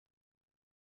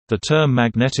The term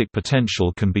magnetic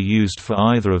potential can be used for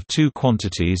either of two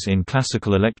quantities in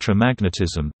classical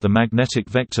electromagnetism, the magnetic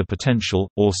vector potential,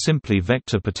 or simply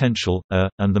vector potential,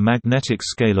 and the magnetic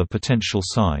scalar potential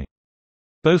psi.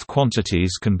 Both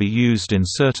quantities can be used in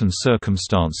certain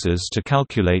circumstances to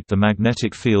calculate the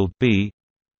magnetic field B.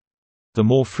 The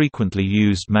more frequently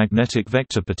used magnetic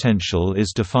vector potential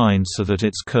is defined so that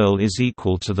its curl is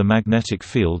equal to the magnetic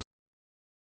field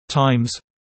times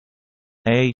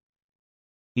A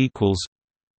equals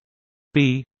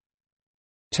B.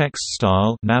 Text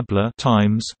style nabla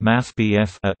times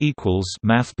mathbf A equals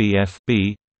mathbf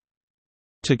B.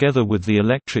 Together with the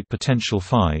electric potential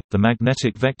phi, the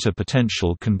magnetic vector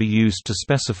potential can be used to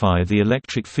specify the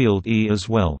electric field E as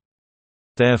well.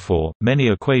 Therefore, many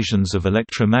equations of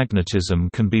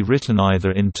electromagnetism can be written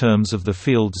either in terms of the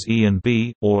fields E and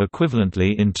B, or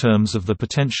equivalently in terms of the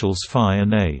potentials phi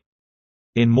and A.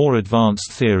 In more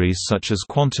advanced theories such as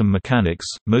quantum mechanics,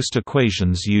 most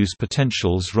equations use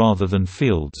potentials rather than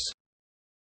fields.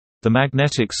 The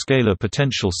magnetic scalar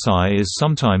potential psi is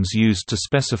sometimes used to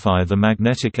specify the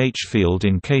magnetic H field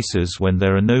in cases when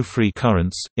there are no free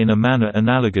currents, in a manner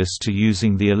analogous to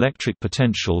using the electric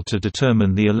potential to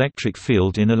determine the electric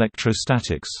field in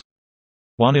electrostatics.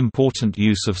 One important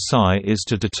use of psi is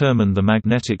to determine the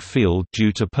magnetic field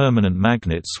due to permanent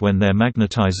magnets when their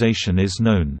magnetization is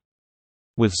known.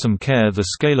 With some care, the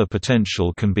scalar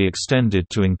potential can be extended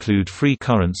to include free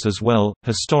currents as well.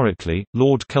 Historically,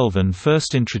 Lord Kelvin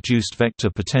first introduced vector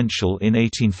potential in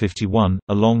 1851,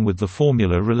 along with the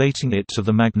formula relating it to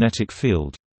the magnetic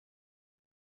field.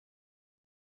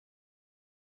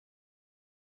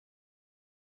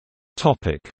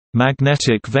 Topic: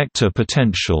 Magnetic vector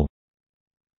potential.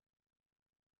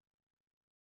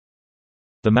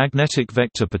 The magnetic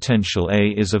vector potential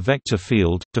A is a vector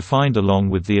field, defined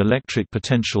along with the electric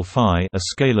potential phi, a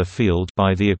scalar field,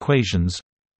 by the equations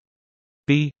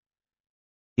B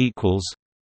equals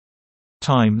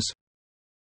times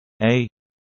A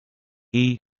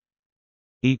E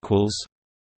equals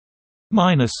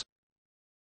minus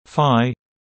phi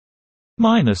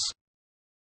minus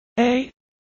A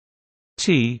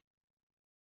T.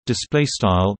 Display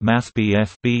style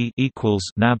mathbf B equals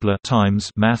nabla times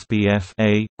mathbf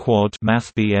A quad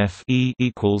mathbf E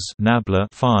equals nabla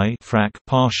phi frac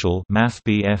partial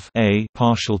mathbf A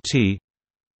partial T,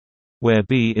 where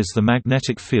B is the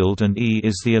magnetic field and E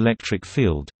is the electric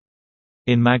field.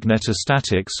 In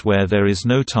magnetostatics, where there is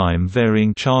no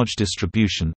time-varying charge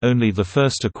distribution, only the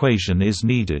first equation is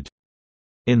needed.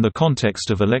 In the context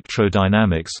of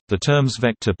electrodynamics, the terms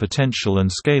vector potential and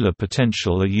scalar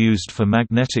potential are used for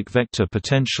magnetic vector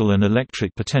potential and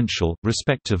electric potential,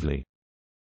 respectively.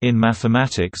 In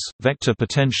mathematics, vector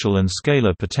potential and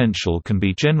scalar potential can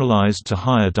be generalized to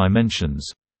higher dimensions.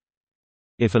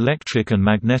 If electric and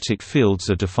magnetic fields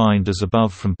are defined as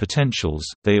above from potentials,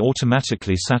 they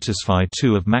automatically satisfy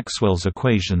two of Maxwell's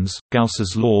equations,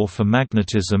 Gauss's law for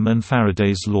magnetism and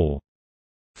Faraday's law.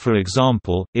 For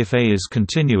example, if A is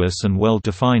continuous and well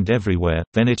defined everywhere,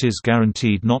 then it is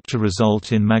guaranteed not to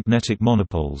result in magnetic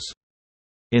monopoles.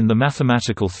 In the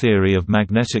mathematical theory of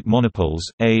magnetic monopoles,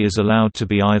 A is allowed to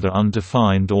be either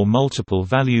undefined or multiple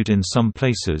valued in some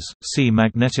places. See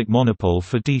magnetic monopole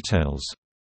for details.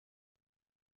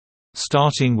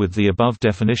 Starting with the above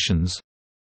definitions,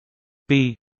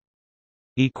 B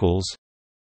equals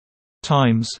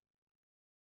times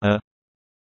A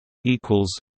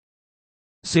equals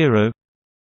 0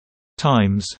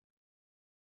 times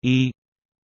E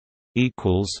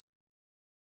equals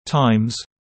times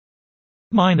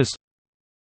minus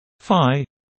phi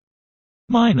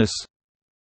minus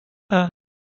A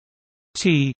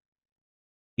T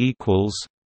equals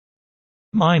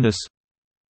minus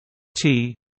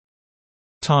T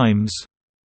times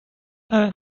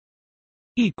A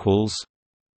equals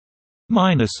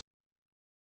minus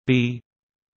B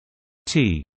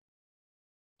T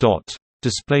dot.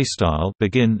 Display style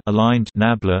begin aligned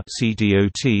nabla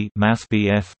CDOT math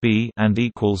BF B and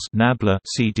equals nabla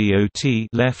CDOT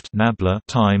left nabla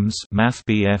times math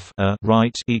BF A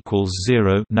right equals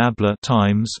 0 nabla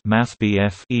times math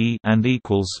BF E and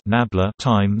equals nabla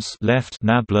times left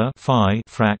nabla phi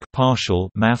frac partial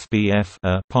math BF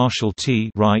A partial T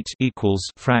right equals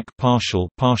frac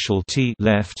partial T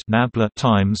left nabla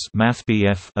times math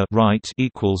BF A right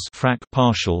equals frac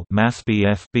partial math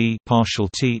BF B partial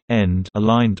T end.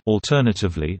 Aligned.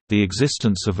 Alternatively, the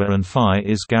existence of A and phi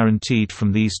is guaranteed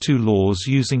from these two laws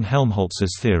using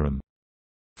Helmholtz's theorem.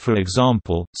 For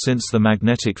example, since the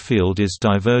magnetic field is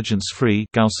divergence-free,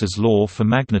 Gauss's law for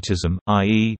magnetism,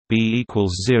 i.e., B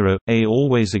equals 0, A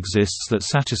always exists that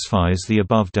satisfies the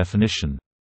above definition.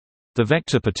 The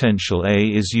vector potential A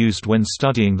is used when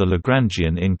studying the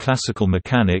Lagrangian in classical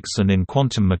mechanics and in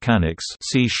quantum mechanics.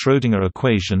 See Schrödinger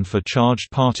equation for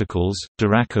charged particles,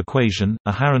 Dirac equation,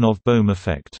 Aharonov-Bohm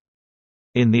effect.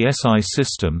 In the SI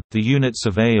system, the units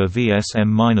of A are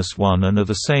vs_m-1 and are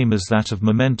the same as that of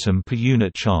momentum per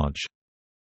unit charge.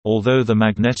 Although the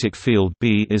magnetic field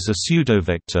B is a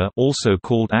pseudovector, also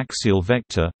called axial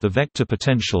vector, the vector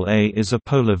potential A is a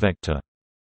polar vector.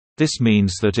 This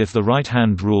means that if the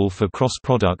right-hand rule for cross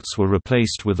products were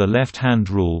replaced with a left-hand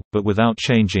rule, but without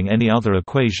changing any other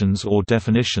equations or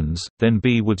definitions, then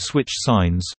B would switch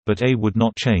signs, but A would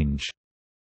not change.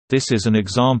 This is an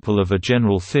example of a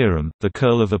general theorem: the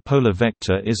curl of a polar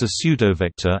vector is a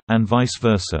pseudovector, and vice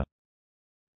versa.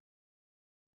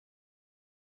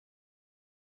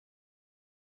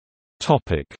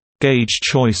 Gauge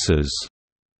choices.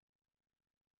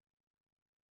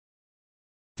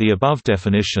 The above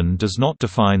definition does not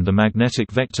define the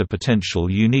magnetic vector potential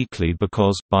uniquely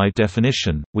because, by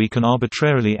definition, we can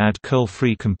arbitrarily add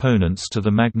curl-free components to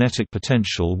the magnetic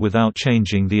potential without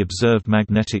changing the observed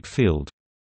magnetic field.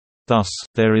 Thus,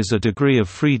 there is a degree of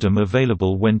freedom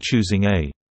available when choosing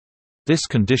A. This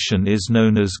condition is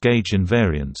known as gauge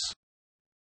invariance.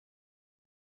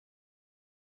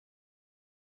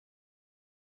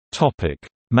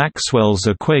 Maxwell's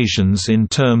equations in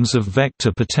terms of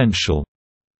vector potential.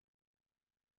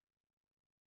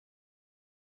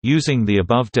 Using the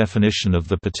above definition of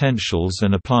the potentials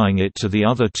and applying it to the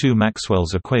other two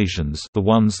Maxwell's equations, the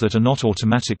ones that are not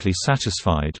automatically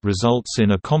satisfied, results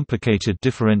in a complicated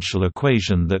differential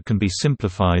equation that can be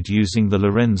simplified using the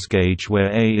Lorentz gauge,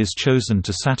 where A is chosen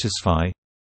to satisfy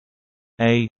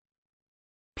A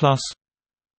plus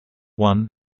 1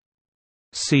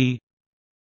 C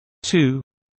 2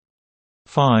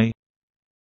 phi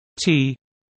T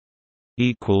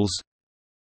equals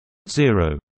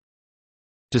 0.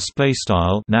 Display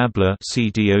style nabla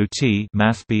CDOT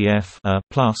Math BF a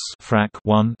plus frac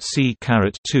 1 C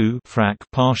caret 2 frac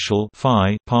partial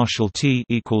phi partial T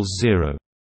equals 0.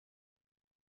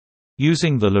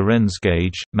 Using the Lorentz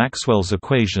gauge, Maxwell's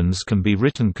equations can be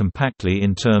written compactly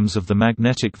in terms of the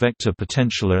magnetic vector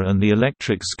potential A and the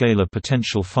electric scalar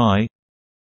potential phi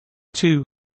 2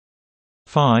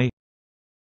 phi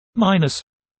minus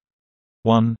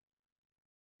 1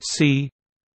 C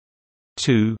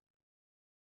 2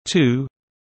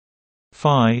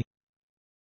 phi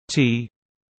T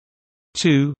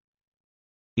 2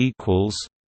 equals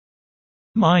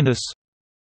minus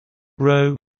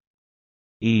rho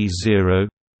E0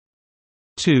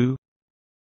 2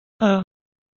 a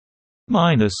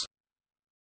minus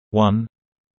 1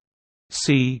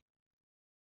 C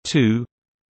 2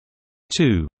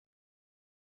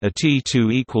 A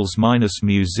T2 equals minus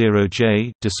mu 0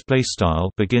 J display style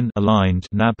begin aligned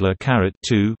nabla caret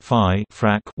 2 phi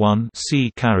frac 1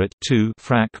 C caret 2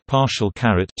 frac partial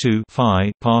caret 2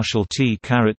 phi partial T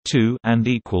caret 2 and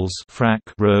equals frac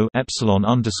rho epsilon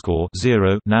underscore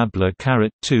 0 nabla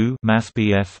caret 2 Math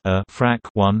BF a frac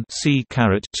 1 C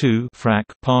caret 2 frac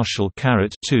partial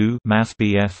caret 2 Math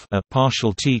BF a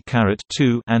partial T caret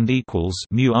 2 and equals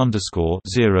mu underscore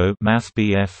 0 Math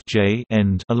BF J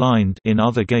end aligned. In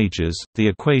other gauges, the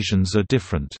equations are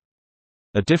different.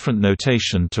 A different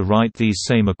notation to write these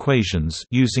same equations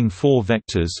using four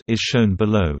vectors is shown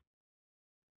below.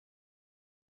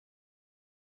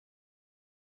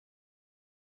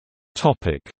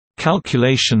 Topic: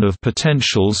 Calculation of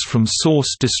potentials from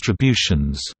source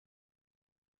distributions.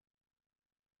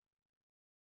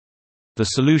 The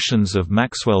solutions of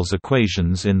Maxwell's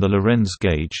equations in the Lorentz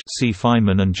gauge, see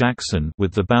Feynman and Jackson,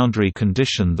 with the boundary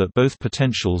condition that both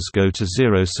potentials go to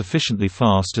zero sufficiently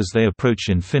fast as they approach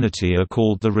infinity, are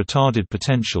called the retarded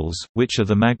potentials, which are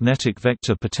the magnetic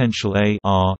vector potential A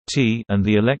r, t and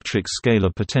the electric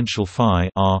scalar potential phi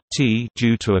r, t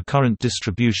due to a current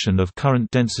distribution of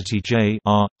current density J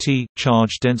r, t,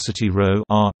 charge density ρ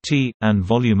r, t, and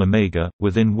volume omega,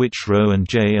 within which ρ and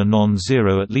J are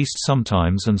non-zero at least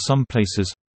sometimes and some places.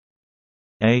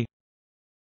 A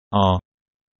R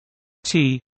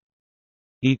T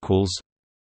equals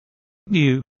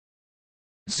mu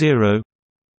 0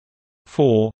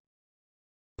 4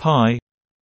 pi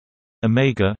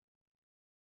omega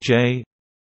J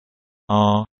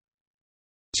R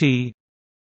T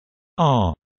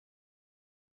R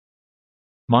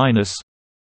minus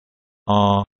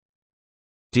R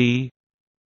D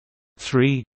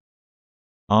 3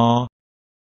 R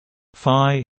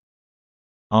phi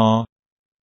R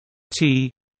T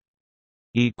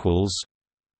equals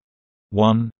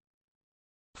 1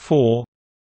 4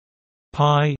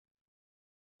 pi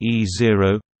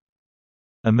E0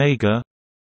 omega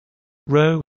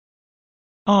rho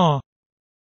R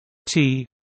T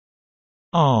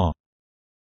R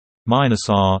minus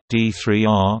R D3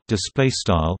 R display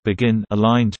style begin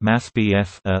aligned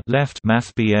mathbf left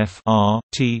mathbf R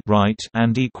T right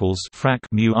and equals frac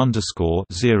mu underscore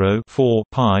 0 4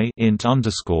 pi int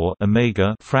underscore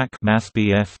omega frac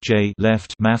mathbf J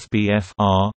left mathbf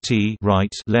R T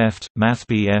right left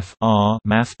mathbf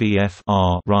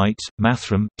R right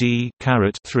mathrm D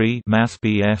caret 3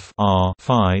 mathbf R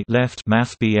phi left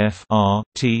mathbf R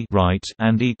T right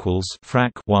and equals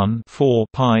frac 1 4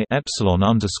 pi epsilon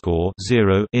underscore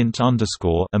 0 int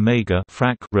underscore omega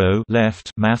frac rho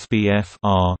left mathbf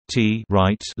R T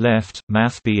right left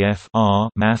mathbf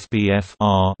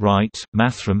R right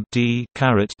mathrm D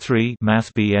caret 3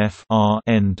 mathbf R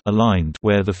end aligned,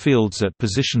 where the fields at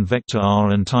position vector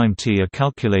r and time t are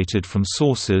calculated from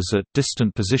sources at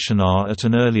distant position r at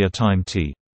an earlier time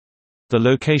t. The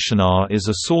location r is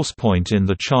a source point in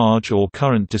the charge or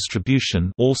current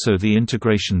distribution, also the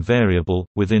integration variable,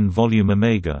 within volume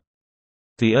omega.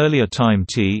 The earlier time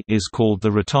t is called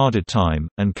the retarded time,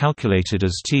 and calculated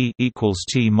as t equals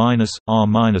t minus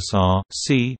r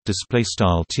c. Display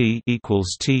style t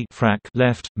equals t frac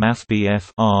left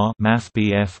mathbf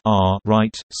r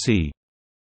right c.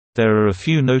 There are a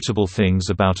few notable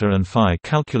things about a and phi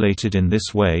calculated in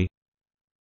this way.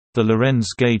 The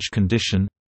Lorentz gauge condition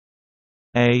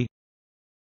a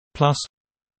plus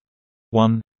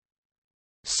 1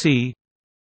 c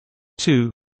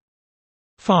 2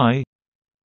 phi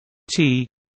T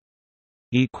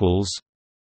equals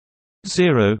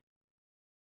 0.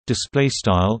 Display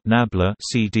style nabla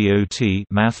CDOT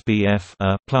mathbf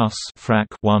plus frac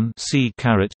 1 C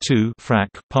caret 2 frac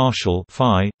partial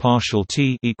phi partial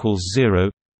T equals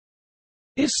 0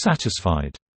 is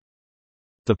satisfied.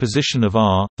 The position of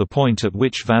r, the point at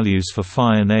which values for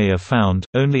phi and a are found,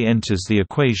 only enters the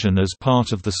equation as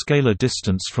part of the scalar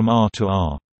distance from r to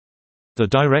r. The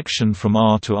direction from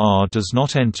r to r does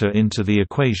not enter into the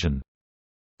equation.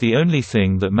 The only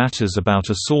thing that matters about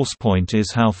a source point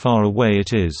is how far away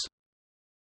it is.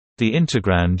 The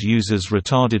integrand uses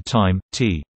retarded time,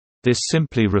 t. This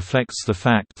simply reflects the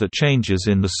fact that changes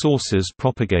in the sources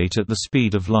propagate at the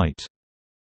speed of light.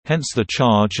 Hence the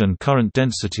charge and current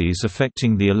densities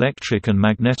affecting the electric and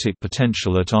magnetic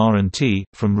potential at r and t,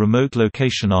 from remote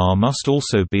location r must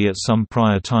also be at some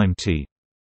prior time t.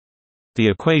 The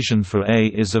equation for A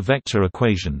is a vector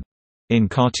equation. In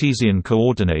Cartesian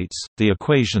coordinates, the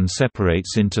equation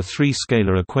separates into three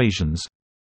scalar equations: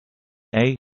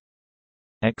 A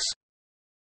x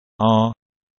r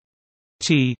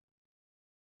t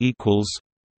equals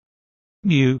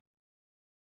mu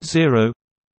 0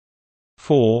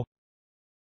 4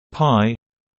 pi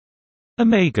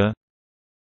omega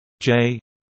j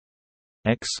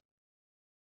x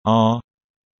r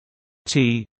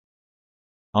t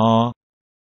r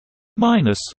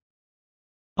minus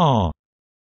r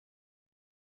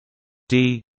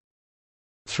d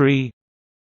 3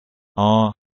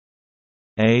 r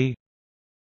a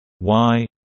y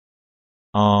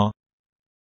r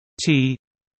t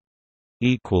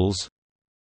equals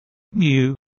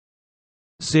mu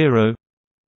 0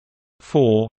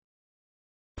 4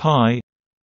 pi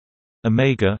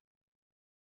omega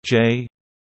j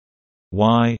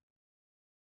y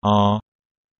r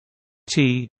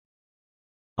t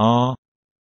r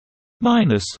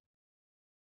minus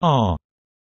r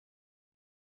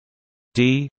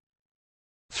d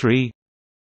 3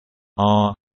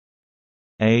 r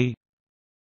a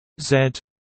z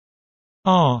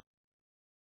r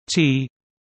t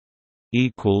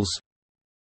equals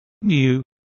mu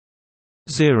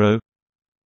 0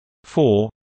 4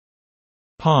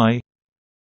 pi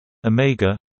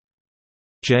omega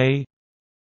j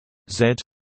z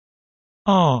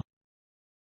r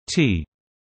t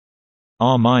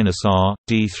r minus r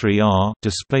d3r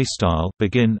display style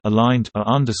begin aligned a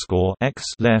underscore x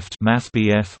left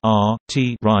mathbf r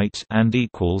t right and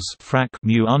equals frac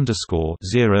mu underscore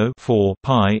 0 4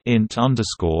 pi int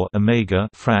underscore omega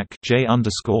frac j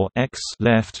underscore x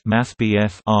left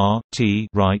mathbf r t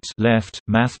right left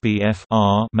mathbf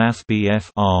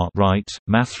r right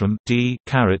mathrm d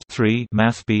caret 3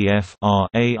 mathbf r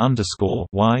a underscore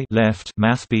y left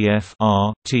mathbf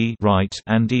r t right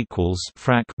and equals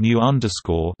frac mu underscore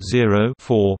 0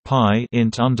 4 pi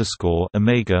int underscore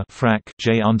omega frac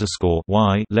j underscore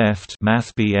y left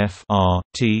mathbf r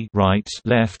t right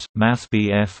left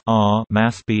mathbf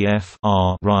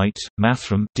r right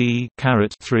mathrm d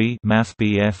caret 3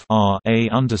 mathbf r a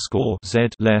underscore z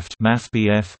left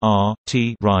mathbf r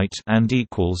t right and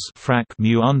equals frac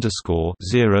mu underscore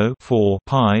 0 4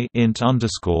 pi int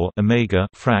underscore omega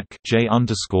frac j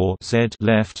underscore z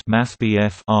left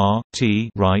mathbf r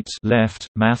t right left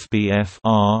mathbf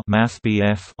R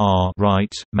mathbf R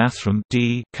right mathrm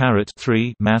D caret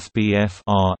 3 mathbf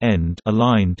R end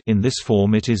aligned. In this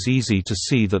form it is easy to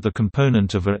see that the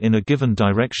component of A in a given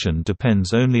direction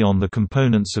depends only on the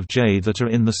components of J that are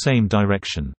in the same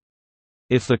direction.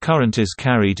 If the current is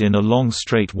carried in a long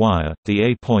straight wire, the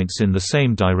A points in the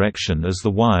same direction as the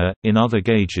wire. In other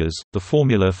gauges, the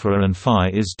formula for A and phi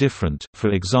is different,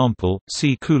 for example,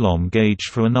 see Coulomb gauge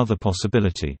for another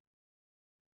possibility.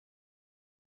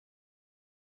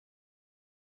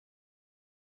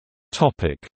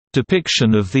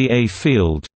 Depiction of the A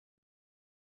field.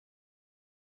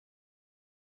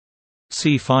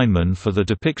 See Feynman for the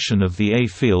depiction of the A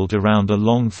field around a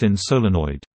long thin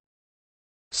solenoid.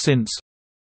 Since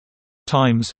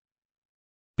times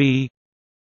B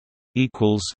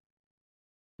equals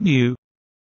mu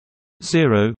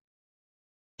 0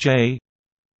 J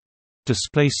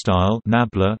display style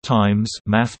nabla times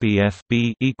math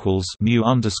B equals mu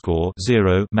underscore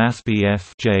 0 math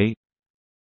J,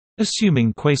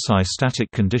 assuming quasi-static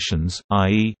conditions,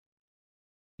 i.e.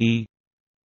 E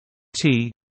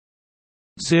T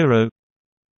 0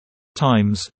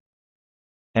 times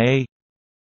A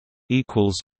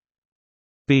equals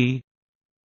B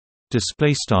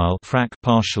display style frac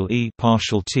partial E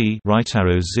partial T right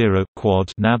arrow 0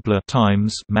 quad nabla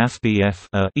times math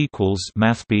A equals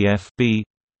math B.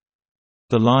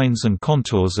 The lines and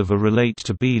contours of A relate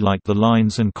to B like the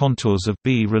lines and contours of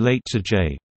B relate to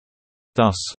J.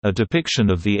 Thus, a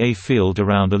depiction of the A field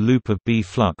around a loop of B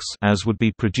flux as would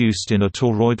be produced in a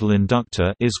toroidal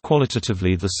inductor is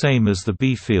qualitatively the same as the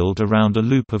B field around a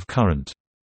loop of current.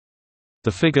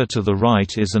 The figure to the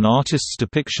right is an artist's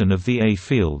depiction of the A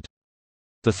field.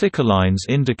 The thicker lines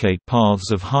indicate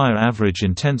paths of higher average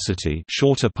intensity,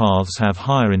 shorter paths have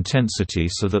higher intensity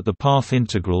so that the path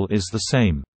integral is the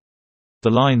same. The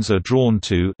lines are drawn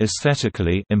to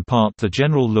aesthetically impart the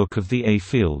general look of the A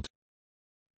field.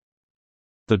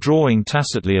 The drawing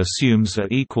tacitly assumes A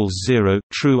equals 0,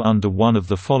 true under one of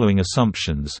the following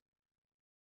assumptions.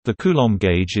 The Coulomb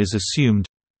gauge is assumed.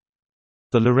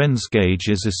 The Lorentz gauge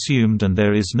is assumed and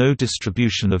there is no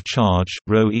distribution of charge,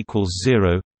 ρ equals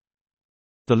 0.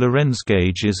 The Lorentz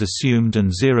gauge is assumed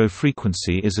and zero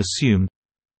frequency is assumed.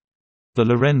 The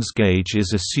Lorentz gauge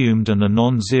is assumed and a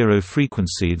non-zero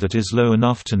frequency that is low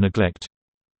enough to neglect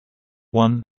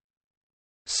 1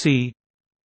 c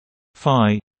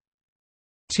phi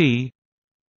t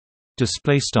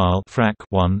display style frac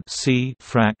 1 c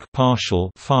frac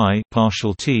partial phi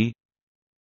partial t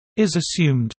is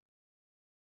assumed.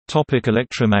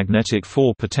 Electromagnetic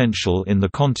four potential. In the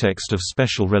context of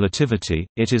special relativity,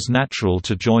 it is natural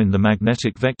to join the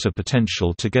magnetic vector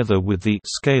potential together with the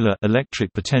scalar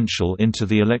electric potential into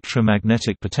the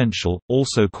electromagnetic potential,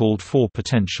 also called four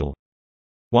potential.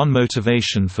 One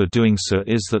motivation for doing so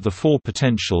is that the four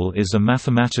potential is a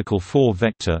mathematical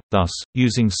four-vector, thus,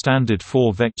 using standard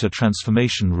four-vector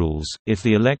transformation rules, if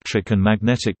the electric and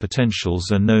magnetic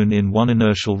potentials are known in one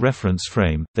inertial reference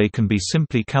frame, they can be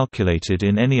simply calculated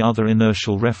in any other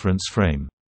inertial reference frame.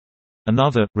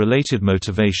 Another, related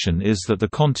motivation is that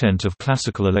the content of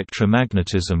classical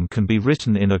electromagnetism can be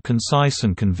written in a concise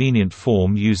and convenient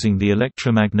form using the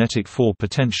electromagnetic four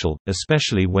potential,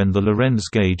 especially when the Lorentz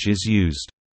gauge is used.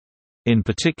 In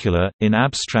particular, in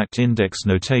abstract index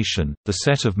notation, the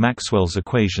set of Maxwell's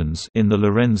equations in the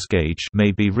Lorentz gauge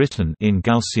may be written in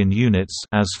Gaussian units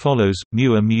as follows: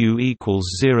 mu a mu equals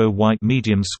 0 white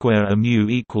medium square a mu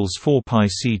equals 4 pi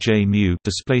cj mu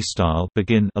display style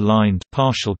begin aligned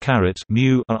partial caret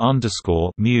mu a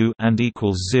underscore mu and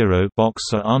equals 0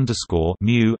 box a underscore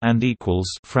mu and equals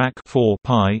frac 4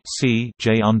 pi c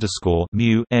j underscore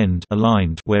mu end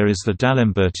aligned, whereas the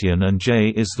D'Alembertian and J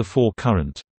is the four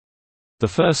current. The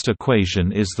first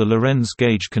equation is the Lorentz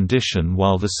gauge condition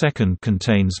while the second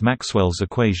contains Maxwell's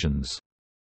equations.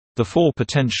 The four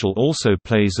potential also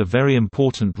plays a very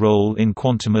important role in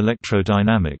quantum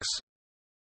electrodynamics.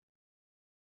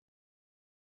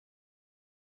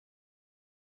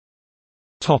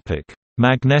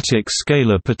 Magnetic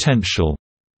scalar potential.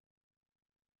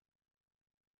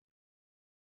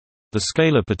 The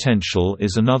scalar potential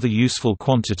is another useful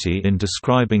quantity in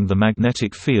describing the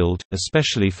magnetic field,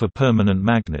 especially for permanent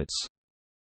magnets.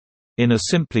 In a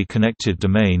simply connected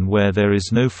domain where there is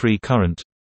no free current,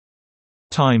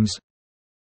 times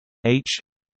H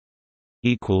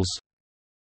equals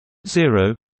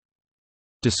 0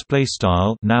 display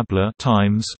style nabla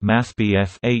times math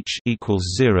H equals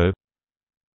 0.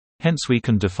 Hence we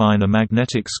can define a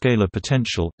magnetic scalar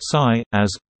potential psi as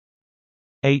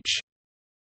H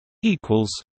equals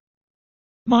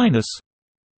minus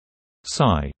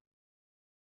psi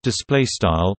display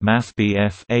style math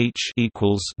H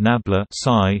equals nabla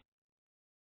psi.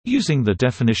 Using the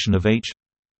definition of H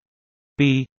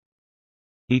B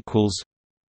equals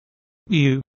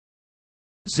mu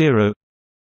 0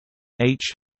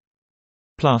 H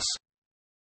plus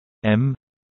M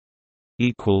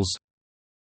equals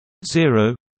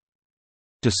 0.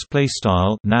 Display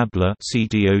style nabla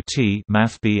CDOT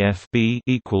Math B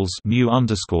equals mu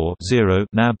underscore 0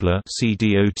 nabla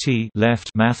CDOT left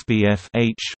Math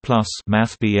H plus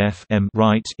Math M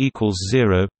right equals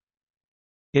 0.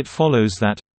 It follows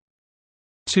that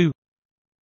 2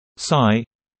 psi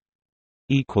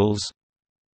equals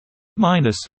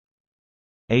minus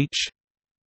H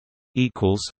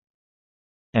equals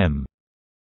M.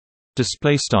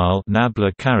 Display style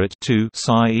nabla caret 2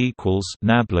 psi equals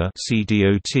nabla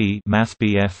CDOT Math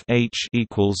H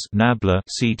equals nabla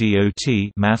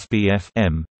CDOT Math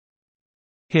M.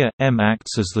 Here, M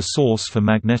acts as the source for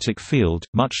magnetic field,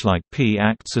 much like P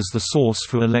acts as the source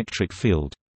for electric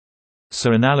field.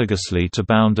 So analogously to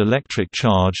bound electric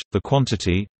charge, the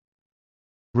quantity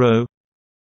ρ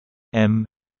M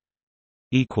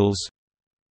equals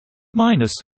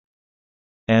minus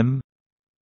M.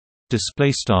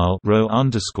 Display style ρ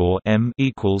underscore M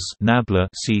equals nabla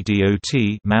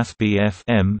CDOT Math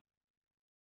M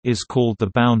is called the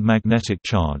bound magnetic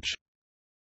charge.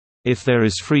 If there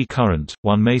is free current,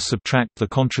 one may subtract the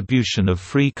contribution of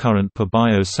free current per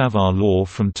Biot-Savart law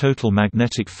from total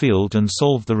magnetic field and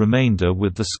solve the remainder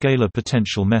with the scalar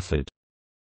potential method.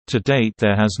 To date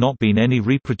there has not been any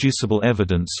reproducible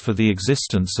evidence for the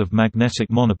existence of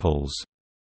magnetic monopoles.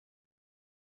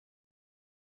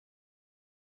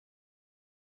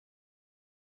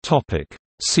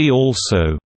 See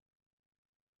also: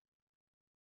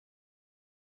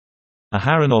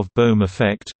 Aharonov-Bohm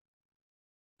effect,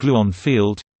 gluon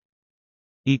field.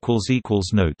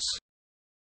 Notes